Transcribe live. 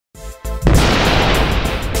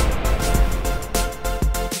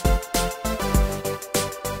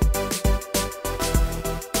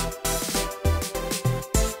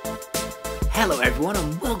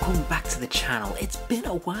everyone and welcome back to the channel. It's been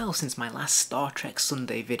a while since my last Star Trek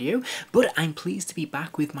Sunday video, but I'm pleased to be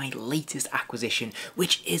back with my latest acquisition,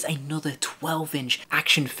 which is another 12-inch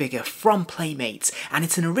action figure from Playmates, and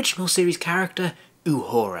it's an original series character,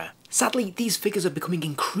 Uhura. Sadly, these figures are becoming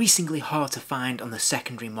increasingly hard to find on the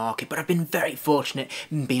secondary market, but I've been very fortunate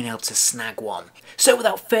in being able to snag one. So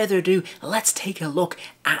without further ado, let's take a look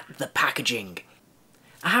at the packaging.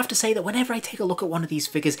 I have to say that whenever I take a look at one of these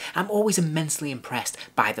figures, I'm always immensely impressed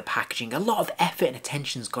by the packaging. A lot of effort and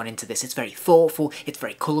attention's gone into this. It's very thoughtful, it's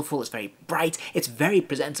very colourful, it's very bright, it's very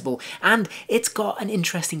presentable, and it's got an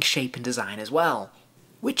interesting shape and design as well.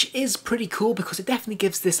 Which is pretty cool because it definitely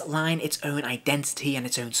gives this line its own identity and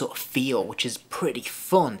its own sort of feel, which is pretty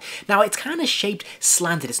fun. Now it's kind of shaped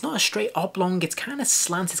slanted, it's not a straight oblong, it's kind of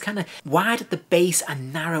slanted, it's kind of wide at the base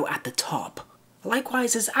and narrow at the top.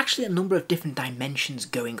 Likewise, there's actually a number of different dimensions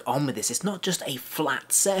going on with this. It's not just a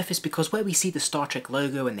flat surface, because where we see the Star Trek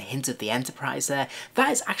logo and the hint of the Enterprise there, that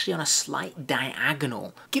is actually on a slight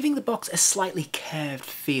diagonal, giving the box a slightly curved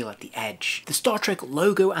feel at the edge. The Star Trek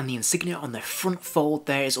logo and the insignia on the front fold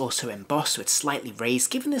there is also embossed, so it's slightly raised,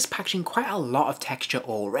 giving this packaging quite a lot of texture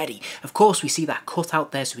already. Of course, we see that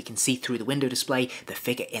cutout there so we can see through the window display the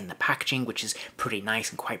figure in the packaging, which is pretty nice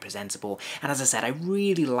and quite presentable. And as I said, I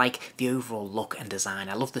really like the overall look and design.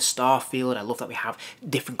 I love the star field, I love that we have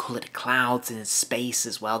different coloured clouds in space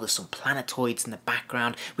as well. There's some planetoids in the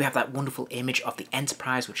background. We have that wonderful image of the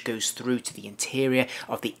Enterprise which goes through to the interior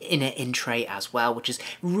of the inner in-tray as well, which is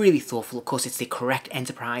really thoughtful. Of course, it's the correct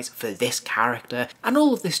Enterprise for this character, and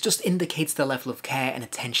all of this just indicates the level of care and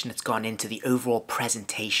attention that's gone into the overall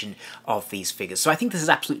presentation of these figures. So I think this is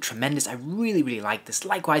absolutely tremendous. I really like this.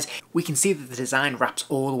 Likewise, we can see that the design wraps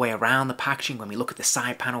all the way around the packaging. When we look at the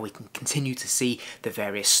side panel, we can continue to see the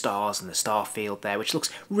various stars and the star field there, which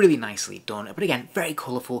looks really nicely done. But again, very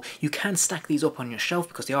colourful. You can stack these up on your shelf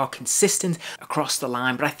because they are consistent across the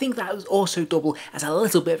line, but I think that was also double as a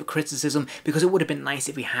little bit of a criticism, because it would have been nice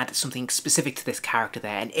if we had something specific to this character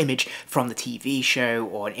there, an image from the TV show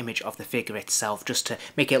or an image of the figure itself, just to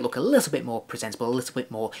make it look a little bit more presentable, a little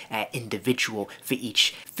bit more individual for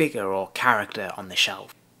each figure or character on the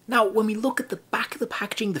shelf. Now, when we look at the back of the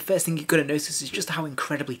packaging, the first thing you're going to notice is just how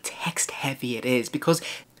incredibly text heavy it is, because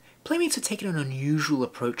Playmates have taken an unusual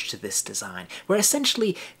approach to this design, where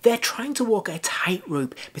essentially they're trying to walk a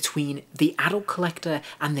tightrope between the adult collector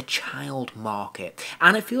and the child market.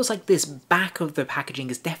 And it feels like this back of the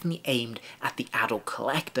packaging is definitely aimed at the adult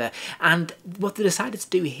collector. And what they decided to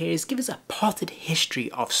do here is give us a potted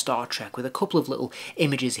history of Star Trek with a couple of little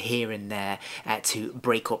images here and there to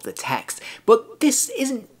break up the text. But this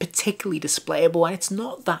isn't particularly displayable, and it's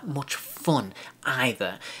not that much fun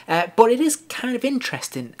either, but it is kind of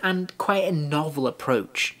interesting and quite a novel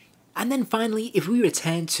approach. And then finally, if we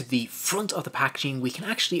return to the front of the packaging, we can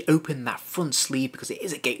actually open that front sleeve because it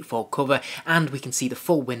is a gatefold cover, and we can see the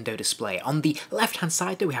full window display. On the left hand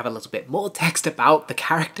side though, we have a little bit more text about the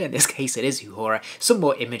character. In this case it is Uhura, some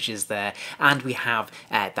more images there, and we have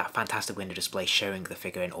that fantastic window display showing the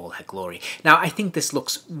figure in all her glory. Now I think this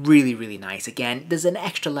looks really nice. Again, there's an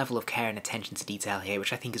extra level of care and attention to detail here,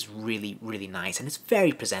 which I think is really nice, and it's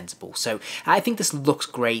very presentable. So I think this looks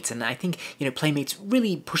great, and I think, you know, Playmates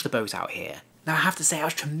really pushed the boat out here. Now I have to say I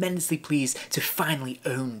was tremendously pleased to finally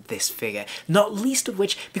own this figure, not least of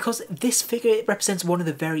which because this figure represents one of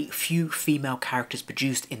the very few female characters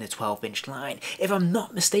produced in the 12-inch line. If I'm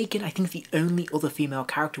not mistaken, I think the only other female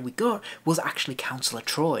character we got was actually Counselor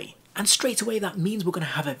Troi. And straight away that means we're going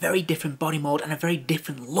to have a very different body mold and a very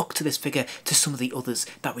different look to this figure to some of the others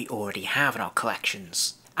that we already have in our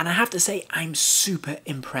collections. And I have to say, I'm super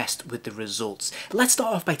impressed with the results. Let's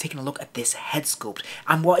start off by taking a look at this head sculpt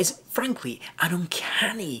and what is, frankly, an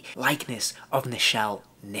uncanny likeness of Nichelle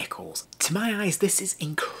Nichols. To my eyes, this is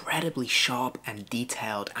incredibly sharp and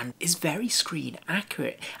detailed and is very screen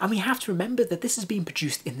accurate. And we have to remember that this is being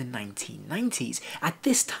produced in the 1990s. At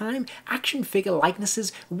this time, action figure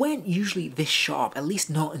likenesses weren't usually this sharp, at least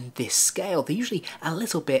not in this scale. They're usually a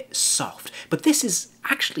little bit soft, but this is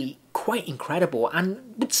actually quite incredible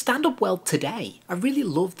and would stand up well today. I really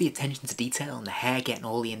love the attention to detail on the hair, getting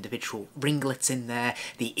all the individual ringlets in there,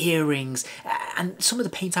 the earrings, and some of the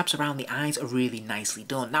paint apps around the eyes are really nicely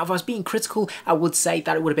done. Now if I was being critical, I would say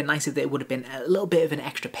that it would have been nice if there would have been a little bit of an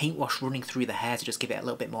extra paint wash running through the hair to just give it a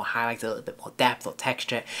little bit more highlight, a little bit more depth or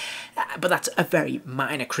texture, but that's a very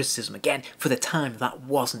minor criticism. Again, for the time that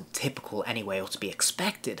wasn't typical anyway or to be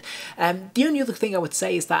expected. The only other thing I would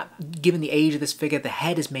say is that given the age of this figure, the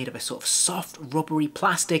head is made of a sort of soft rubbery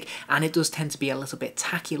plastic, and it does tend to be a little bit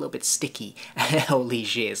tacky, a little bit sticky all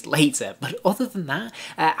these years later. But other than that,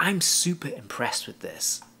 I'm super impressed with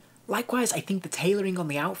this. Likewise, I think the tailoring on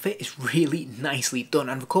the outfit is really nicely done,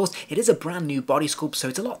 and of course it is a brand new body sculpt, so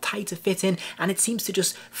it's a lot tighter fit in and it seems to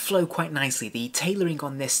just flow quite nicely. The tailoring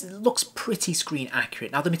on this looks pretty screen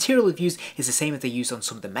accurate. Now the material they've used is the same as they used on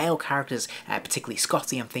some of the male characters, particularly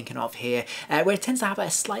Scotty I'm thinking of here, where it tends to have a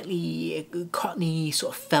slightly cottony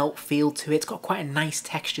sort of felt feel to it. It's got quite a nice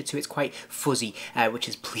texture to it, it's quite fuzzy, which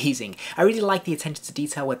is pleasing. I really like the attention to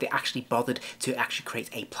detail where they actually bothered to actually create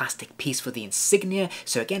a plastic piece for the insignia,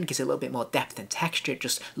 so again it gives it a little bit more depth and texture. It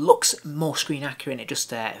just looks more screen accurate and it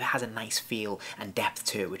just has a nice feel and depth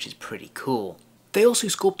to it, which is pretty cool. They also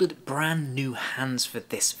sculpted brand new hands for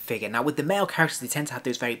this figure. Now with the male characters they tend to have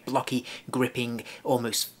those very blocky, gripping,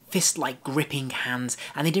 almost fist-like gripping hands,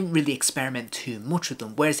 and they didn't really experiment too much with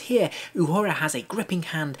them, whereas here Uhura has a gripping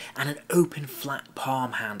hand and an open flat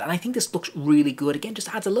palm hand, and I think this looks really good. Again,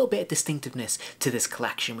 just adds a little bit of distinctiveness to this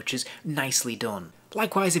collection, which is nicely done.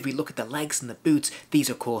 Likewise, if we look at the legs and the boots, these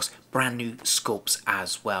are of course brand new sculpts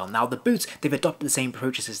as well. Now the boots, they've adopted the same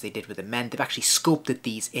approaches as they did with the men. They've actually sculpted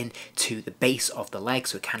these into the base of the leg,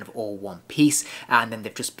 so kind of all one piece, and then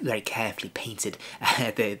they've just very carefully painted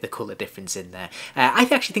the colour difference in there. I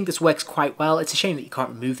actually think this works quite well. It's a shame that you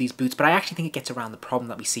can't remove these boots, but I actually think it gets around the problem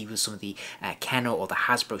that we see with some of the Kenner or the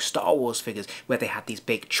Hasbro Star Wars figures, where they had these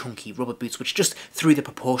big chunky rubber boots which just threw the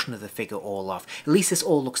proportion of the figure all off. At least this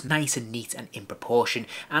all looks nice and neat and in proportion,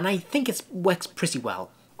 and I think it works pretty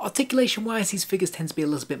well. Articulation wise, these figures tend to be a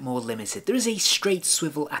little bit more limited. There is a straight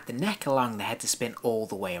swivel at the neck, allowing the head to spin all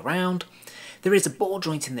the way around. There is a ball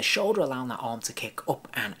joint in the shoulder, allowing that arm to kick up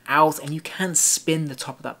and out, and you can spin the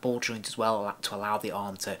top of that ball joint as well to allow the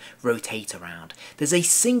arm to rotate around. There's a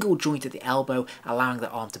single joint at the elbow, allowing the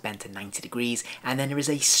arm to bend to 90 degrees, and then there is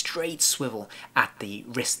a straight swivel at the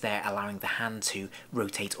wrist there, allowing the hand to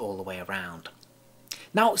rotate all the way around.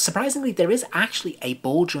 Now, surprisingly, there is actually a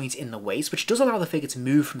ball joint in the waist, which does allow the figure to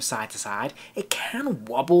move from side to side. It can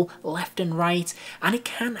wobble left and right, and it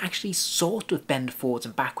can actually sort of bend forwards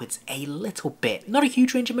and backwards a little bit. Not a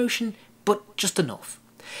huge range of motion, but just enough.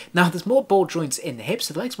 Now, there's more ball joints in the hips,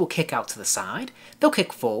 so the legs will kick out to the side, they'll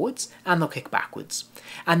kick forwards, and they'll kick backwards.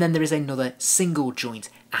 And then there is another single joint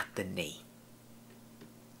at the knee.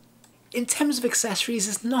 In terms of accessories,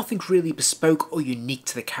 there's nothing really bespoke or unique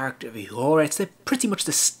to the character of Uhura. It's pretty much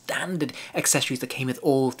the standard accessories that came with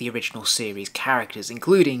all of the original series characters,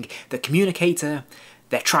 including the communicator,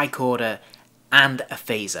 their tricorder, and a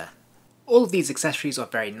phaser. All of these accessories are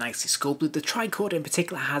very nicely sculpted. The tricorder in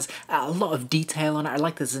particular has a lot of detail on it. I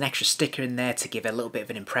like there's an extra sticker in there to give a little bit of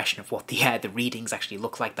an impression of what the readings actually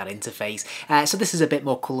look like, that interface. So this is a bit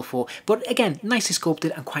more colourful, but again, nicely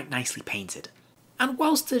sculpted and quite nicely painted. And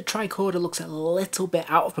whilst the tricorder looks a little bit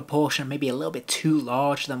out of proportion, maybe a little bit too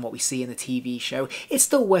large than what we see in the TV show, it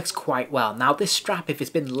still works quite well. Now this strap, if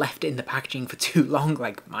it's been left in the packaging for too long,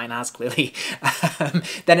 like mine has clearly,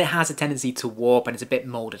 then it has a tendency to warp and it's a bit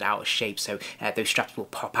moulded out of shape, so those straps will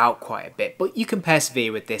pop out quite a bit. But you can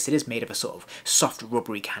persevere with this. It is made of a sort of soft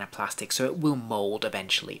rubbery kind of plastic, so it will mould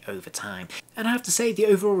eventually over time. And I have to say, the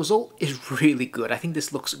overall result is really good. I think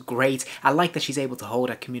this looks great. I like that she's able to hold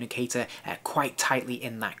her communicator quite tightly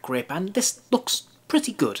in that grip, and this looks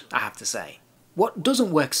pretty good, I have to say. What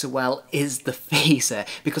doesn't work so well is the phaser,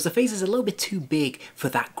 because the phaser is a little bit too big for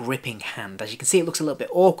that gripping hand. As you can see, it looks a little bit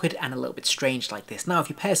awkward and a little bit strange like this. Now, if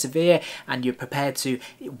you persevere and you're prepared to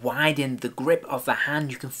widen the grip of the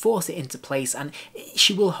hand, you can force it into place and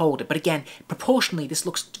she will hold it. But again, proportionally, this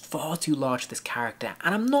looks far too large for this character,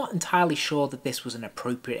 and I'm not entirely sure that this was an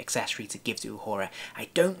appropriate accessory to give to Uhura. I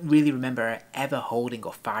don't really remember her ever holding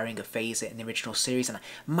or firing a phaser in the original series, and I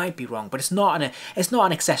might be wrong, but it's not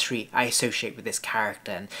an accessory I associate with this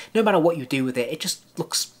character, and no matter what you do with it, it just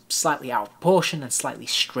looks slightly out of proportion and slightly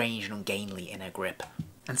strange and ungainly in her grip.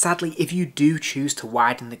 And sadly, if you do choose to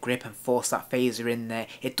widen the grip and force that phaser in there,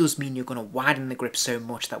 it does mean you're going to widen the grip so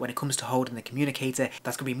much that when it comes to holding the communicator,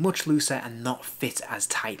 that's going to be much looser and not fit as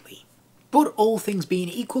tightly. But all things being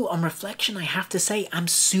equal, on reflection, I have to say I'm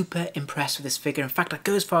super impressed with this figure. In fact, I'd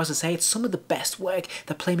go as far as to say it's some of the best work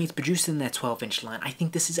that Playmates produced in their 12-inch line. I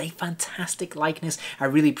think this is a fantastic likeness. I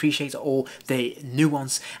really appreciate all the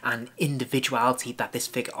nuance and individuality that this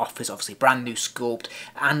figure offers. Obviously, brand new sculpt,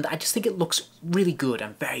 and I just think it looks really good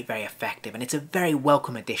and very, very effective. And it's a very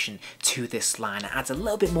welcome addition to this line. It adds a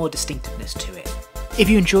little bit more distinctiveness to it. If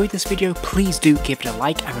you enjoyed this video, please do give it a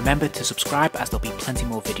like, and remember to subscribe as there'll be plenty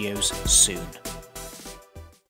more videos soon.